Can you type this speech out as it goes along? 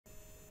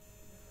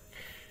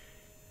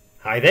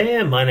Hi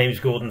there, my name's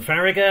Gordon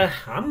Farragher.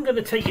 I'm going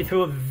to take you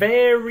through a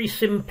very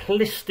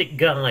simplistic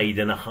guide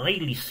and a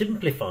highly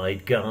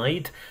simplified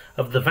guide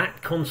of the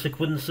VAT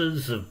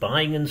consequences of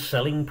buying and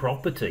selling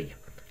property,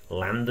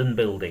 land and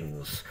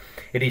buildings.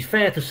 It is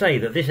fair to say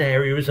that this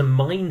area is a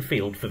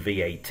minefield for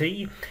VAT.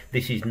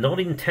 This is not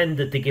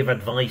intended to give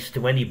advice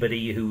to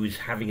anybody who's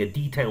having a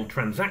detailed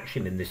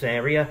transaction in this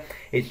area.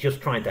 It's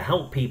just trying to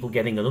help people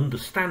getting an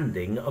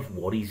understanding of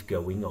what is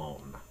going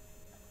on.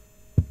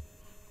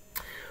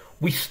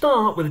 We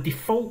start with a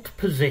default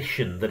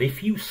position that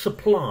if you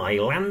supply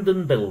land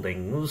and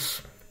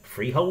buildings,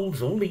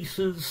 freeholds or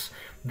leases,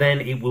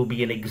 then it will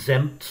be an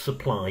exempt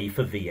supply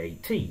for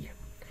VAT.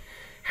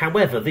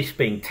 However, this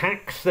being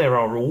tax, there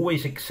are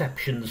always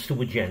exceptions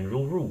to a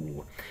general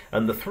rule,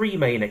 and the three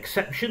main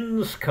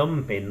exceptions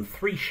come in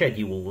three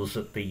schedules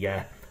at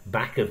the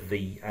back of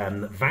the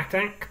VAT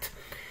Act.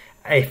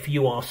 If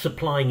you are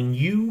supplying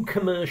new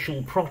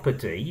commercial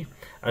property,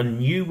 and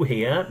new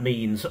here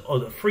means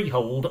a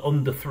freehold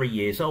under 3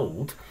 years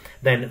old,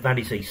 then that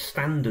is a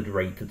standard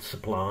rated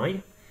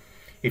supply.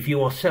 If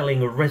you are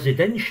selling a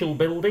residential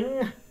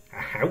building, a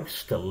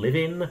house to live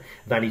in,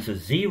 that is a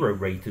 0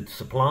 rated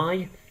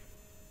supply.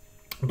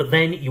 But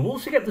then you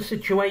also get the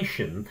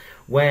situation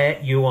where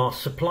you are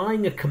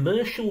supplying a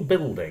commercial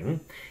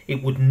building.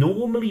 It would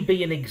normally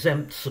be an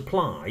exempt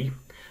supply,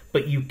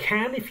 but you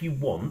can, if you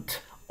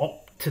want,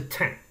 opt to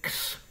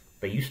tax.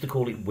 They used to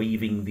call it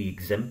waiving the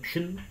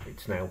exemption.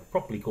 It's now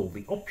properly called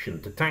the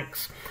option to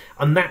tax.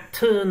 And that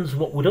turns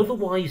what would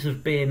otherwise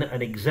have been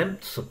an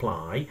exempt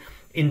supply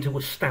into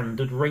a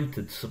standard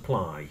rated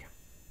supply.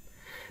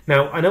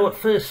 Now, I know at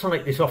first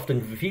sight this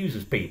often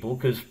confuses people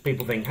because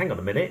people think, hang on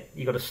a minute,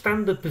 you've got a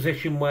standard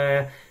position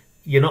where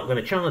you're not going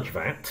to charge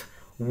VAT.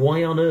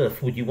 Why on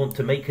earth would you want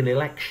to make an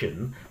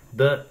election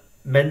that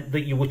meant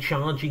that you were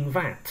charging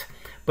VAT?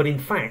 But in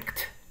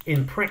fact,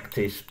 in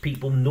practice,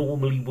 people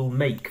normally will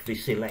make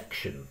this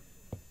election,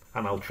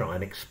 and I'll try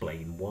and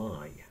explain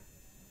why.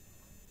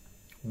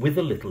 With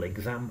a little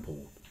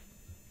example.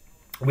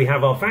 We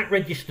have our VAT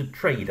registered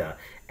trader,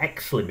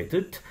 X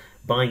Limited,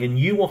 buying a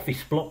new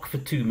office block for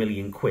 2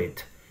 million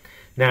quid.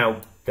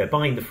 Now, they're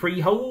buying the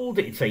freehold,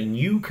 it's a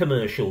new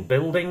commercial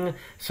building,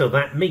 so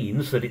that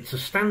means that it's a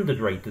standard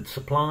rated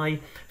supply,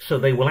 so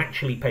they will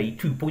actually pay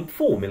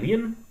 2.4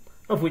 million,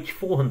 of which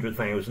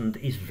 400,000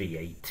 is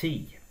VAT.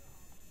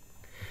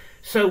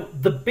 So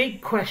the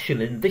big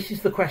question, and this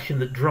is the question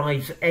that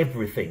drives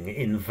everything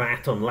in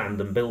VAT on land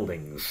and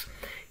buildings,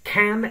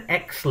 can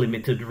X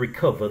Limited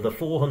recover the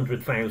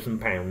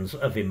 £400,000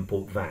 of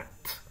input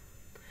VAT?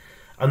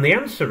 And the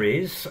answer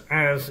is,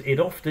 as it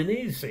often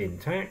is in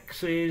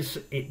tax, is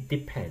it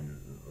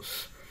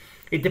depends.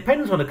 It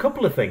depends on a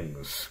couple of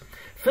things.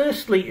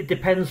 Firstly, it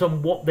depends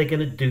on what they're going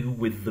to do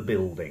with the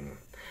building.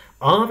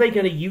 Are they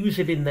going to use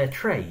it in their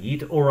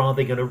trade, or are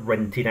they going to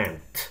rent it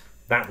out?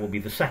 That will be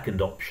the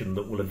second option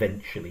that will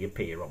eventually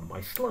appear on my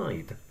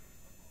slide.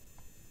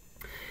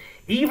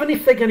 Even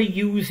if they're going to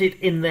use it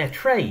in their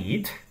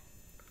trade,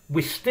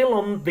 we're still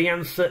on the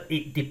answer,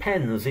 it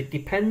depends. It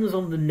depends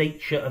on the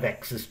nature of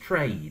X's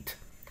trade.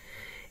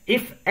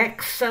 If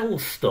X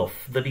sells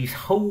stuff that is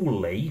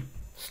wholly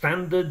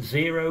standard,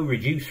 0,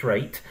 reduced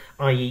rate,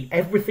 i.e.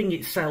 everything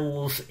it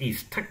sells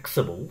is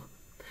taxable,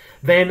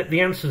 then the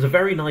answer is a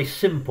very nice,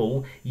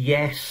 simple,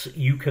 yes,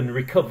 you can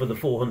recover the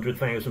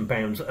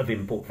 £400,000 of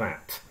input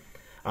VAT.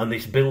 And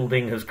this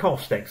building has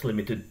cost X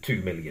Limited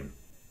 2 million.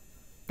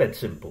 Dead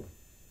simple.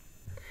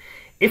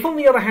 If, on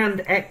the other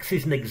hand, X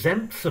is an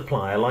exempt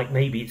supplier, like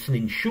maybe it's an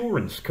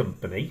insurance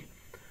company,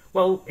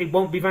 well, it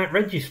won't be VAT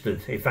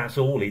registered if that's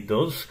all it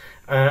does.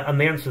 And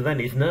the answer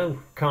then is no,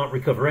 can't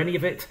recover any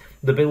of it.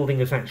 The building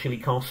has actually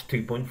cost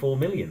 2.4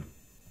 million.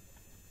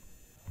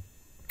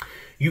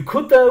 You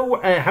could,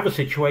 though, have a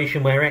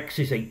situation where X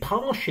is a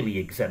partially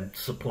exempt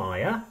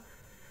supplier,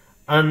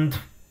 and,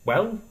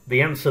 well,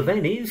 the answer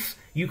then is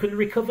you can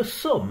recover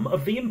some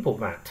of the input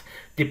VAT.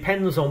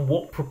 Depends on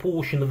what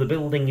proportion of the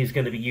building is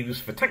going to be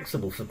used for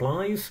taxable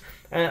supplies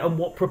and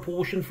what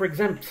proportion for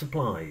exempt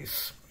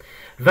supplies.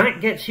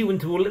 That gets you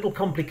into a little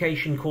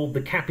complication called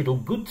the capital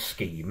goods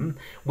scheme,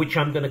 which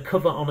I'm going to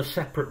cover on a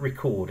separate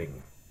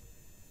recording.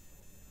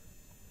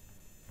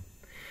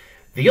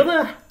 The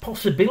other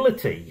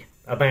possibility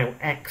about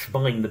X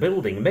buying the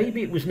building,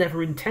 maybe it was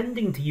never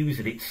intending to use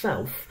it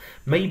itself,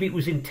 maybe it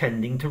was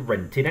intending to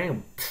rent it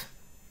out.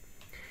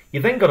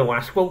 You then got to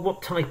ask, well,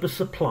 what type of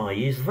supply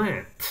is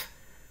that?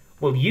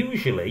 Well,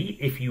 usually,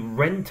 if you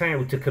rent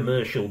out a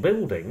commercial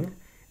building,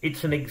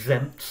 it's an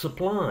exempt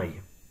supply.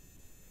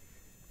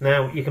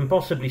 Now, you can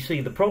possibly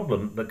see the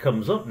problem that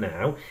comes up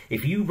now.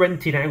 If you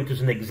rent it out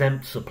as an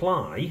exempt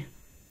supply,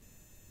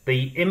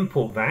 the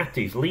input VAT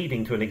is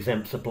leading to an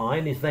exempt supply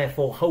and is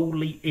therefore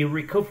wholly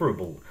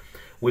irrecoverable.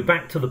 We're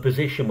back to the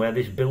position where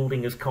this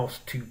building has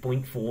cost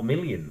 2.4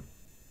 million.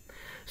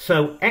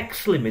 So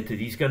X Limited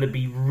is going to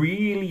be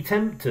really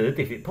tempted,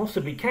 if it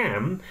possibly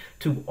can,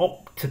 to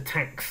opt to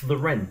tax the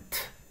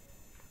rent.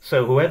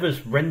 So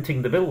whoever's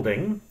renting the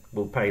building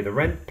will pay the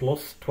rent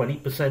plus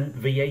 20%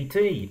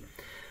 VAT.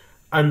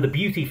 And the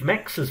beauty from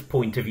ACCA's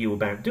point of view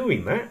about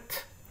doing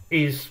that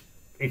is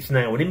it's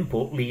now an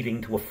input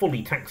leading to a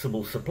fully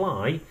taxable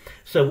supply,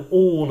 so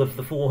all of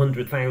the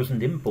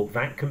 400,000 input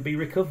VAT can be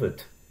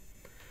recovered.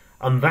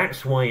 And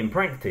that's why in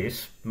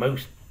practice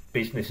most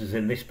businesses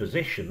in this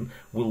position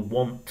will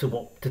want to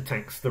opt to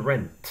tax the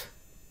rent.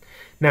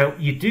 Now,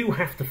 you do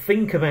have to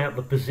think about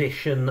the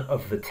position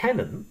of the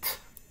tenant,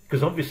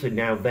 because obviously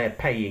now they're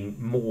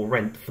paying more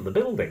rent for the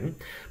building,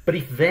 but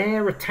if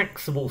they're a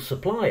taxable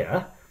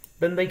supplier,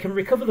 then they can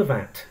recover the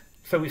VAT,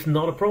 so it's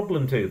not a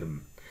problem to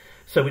them.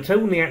 So it's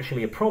only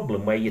actually a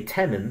problem where your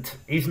tenant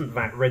isn't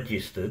VAT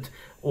registered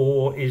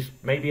or is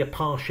maybe a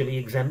partially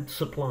exempt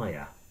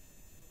supplier.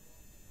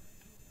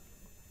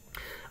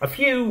 A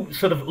few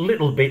sort of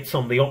little bits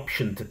on the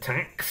option to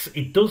tax.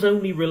 It does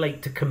only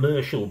relate to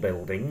commercial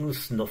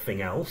buildings,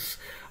 nothing else.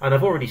 And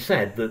I've already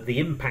said that the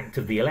impact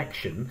of the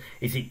election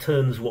is it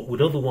turns what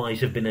would otherwise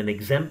have been an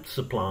exempt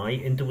supply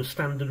into a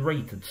standard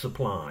rated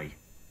supply.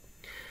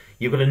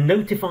 You're going to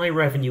notify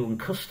Revenue and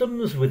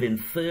Customs within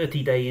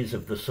 30 days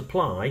of the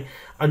supply,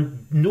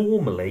 and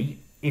normally,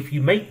 if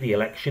you make the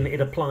election,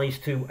 it applies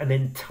to an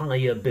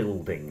entire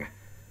building.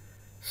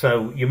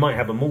 So you might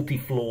have a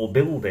multi-floor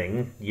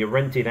building, you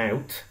rent it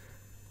out.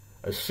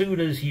 As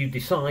soon as you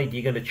decide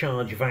you're going to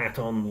charge VAT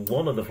on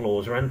one of the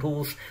floor's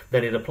rentals,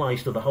 then it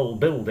applies to the whole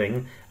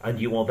building,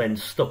 and you are then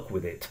stuck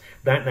with it.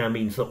 That now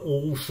means that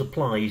all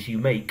supplies you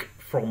make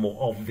from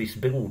or of this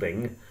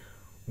building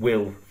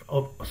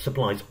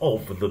supplies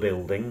of the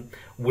building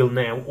will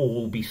now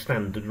all be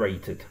standard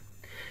rated.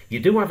 You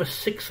do have a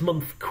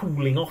 6-month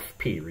cooling off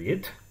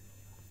period,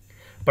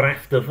 but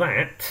after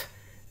that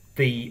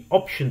the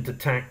option to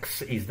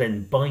tax is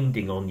then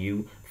binding on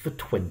you for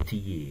 20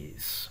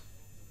 years.